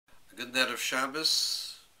Good night of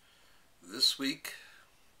Shabbos. This week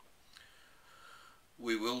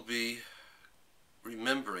we will be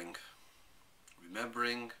remembering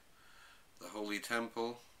the Holy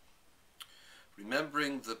Temple,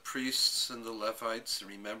 remembering the priests and the Levites, and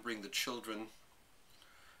remembering the children,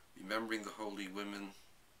 remembering the holy women,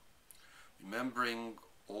 remembering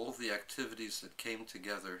all the activities that came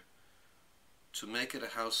together to make it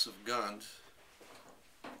a house of God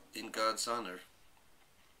in God's honor.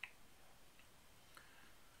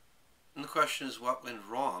 And the question is, what went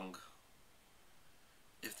wrong,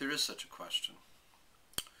 if there is such a question?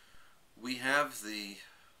 We have the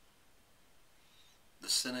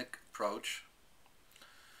cynic approach.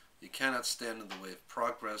 You cannot stand in the way of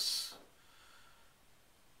progress.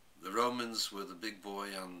 The Romans were the big boy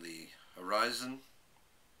on the horizon,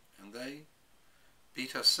 and they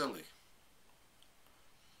beat us silly.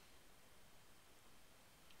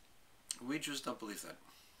 We Jews don't believe that.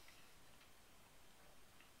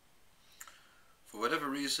 For whatever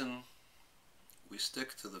reason, we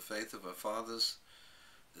stick to the faith of our fathers,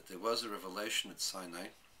 that there was a revelation at Sinai,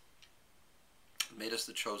 made us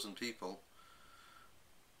the chosen people,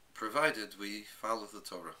 provided we follow the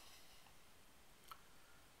Torah.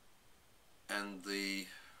 And the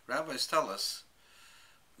rabbis tell us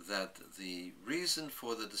that the reason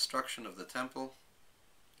for the destruction of the temple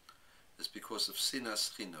is because of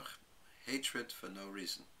sinas chinuch, hatred for no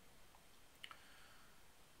reason.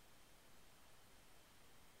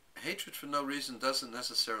 Hatred for no reason doesn't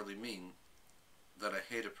necessarily mean that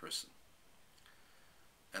I hate a person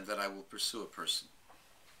and that I will pursue a person.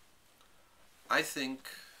 I think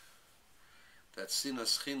that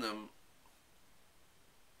sinas chinam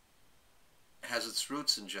has its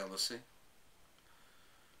roots in jealousy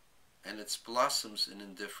and its blossoms in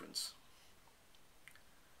indifference.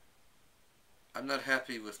 I'm not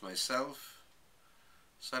happy with myself,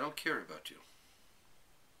 so I don't care about you.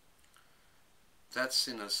 That's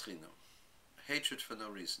sinas chinam, hatred for no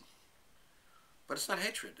reason. But it's not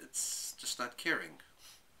hatred, it's just not caring.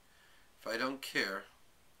 If I don't care,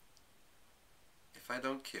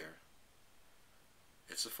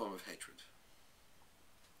 it's a form of hatred.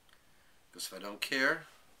 Because if I don't care,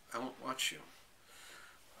 I won't watch you.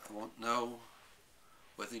 I won't know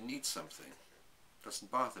whether you need something. It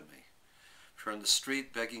doesn't bother me. If you're on the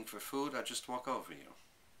street begging for food, I just walk over you.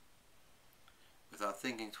 Without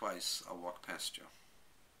thinking twice, I'll walk past you.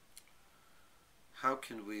 How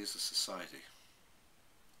can we as a society,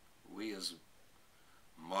 we as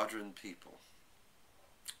modern people,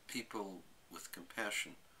 people with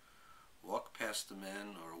compassion, walk past a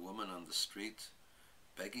man or a woman on the street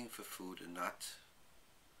begging for food and not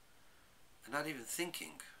even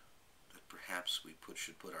thinking that perhaps we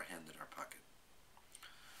should put our hand in our pocket?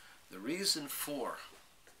 The reason for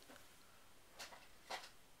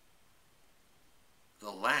the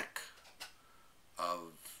lack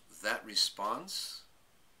of that response,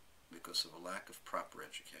 because of a lack of proper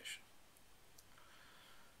education.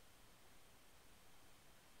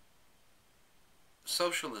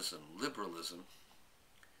 Socialism, liberalism,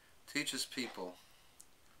 teaches people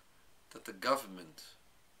that the government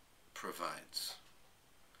provides,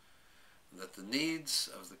 that the needs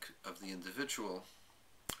of the individual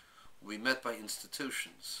will be met by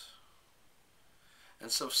institutions. And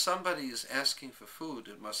so if somebody is asking for food,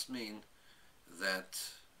 it must mean that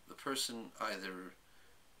the person either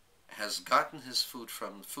has gotten his food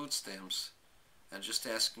from food stamps and just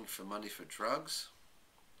asking for money for drugs,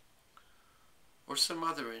 or some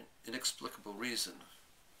other inexplicable reason.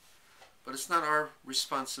 But it's not our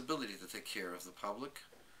responsibility to take care of the public,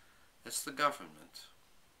 it's the government.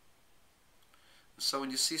 And so when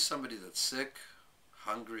you see somebody that's sick,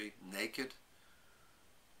 hungry, naked,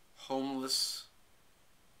 homeless,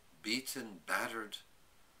 beaten, battered,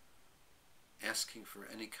 asking for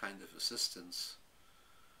any kind of assistance,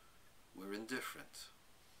 we're indifferent.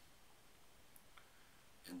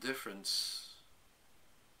 Indifference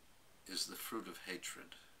is the fruit of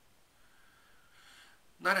hatred.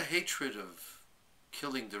 Not a hatred of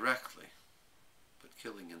killing directly, but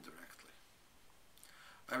killing indirectly.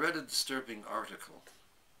 I read a disturbing article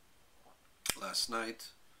last night.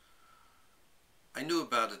 I knew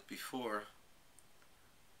about it before,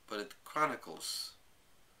 but it chronicles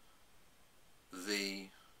the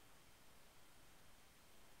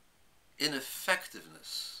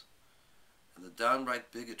ineffectiveness and the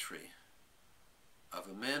downright bigotry of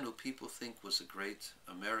a man who people think was a great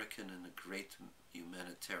American and a great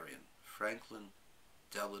humanitarian, Franklin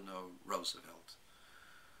Delano Roosevelt.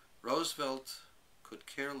 Roosevelt could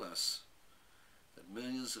care less that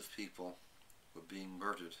millions of people were being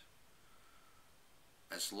murdered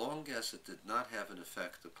as long as it did not have an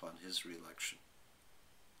effect upon his re-election.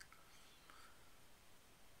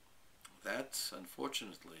 That,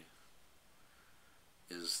 unfortunately,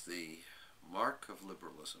 is the mark of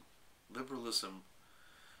liberalism. Liberalism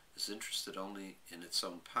is interested only in its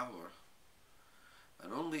own power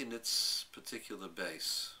and only in its particular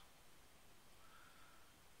base.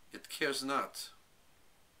 It cares not,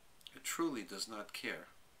 it truly does not care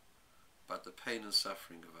about the pain and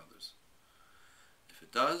suffering of others. If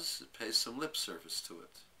it does, it pays some lip service to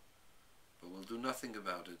it, but will do nothing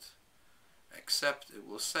about it, except it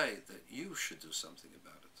will say that you should do something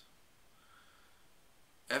about it.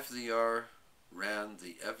 FDR ran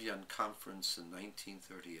the Evian Conference in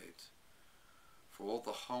 1938 for all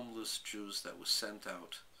the homeless Jews that were sent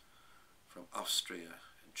out from Austria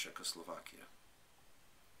and Czechoslovakia.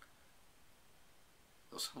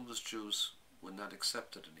 Those homeless Jews were not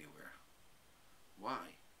accepted anywhere.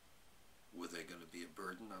 Why? Were they going to be a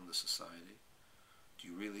burden on the society? Do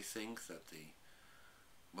you really think that the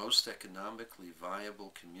most economically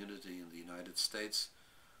viable community in the United States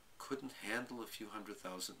couldn't handle a few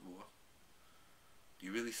 100,000 more? Do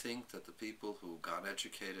you really think that the people who got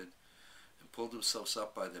educated and pulled themselves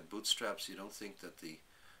up by their bootstraps, you don't think that the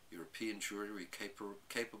European Jewry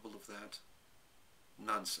capable of that?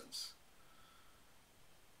 Nonsense.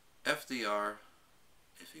 FDR,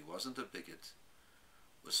 if he wasn't a bigot,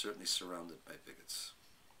 was certainly surrounded by bigots.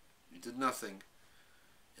 He did nothing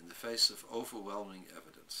in the face of overwhelming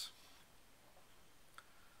evidence.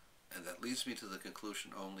 And that leads me to the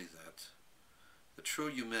conclusion only that the true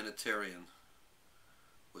humanitarian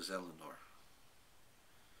was Eleanor.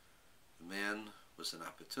 The man was an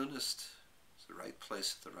opportunist, at the right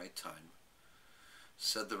place at the right time,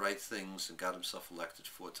 said the right things and got himself elected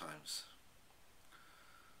 4 times.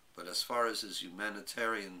 But as far as his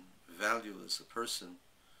humanitarian value as a person,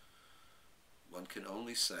 one can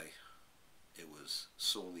only say it was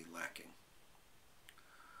sorely lacking.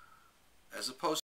 As opposed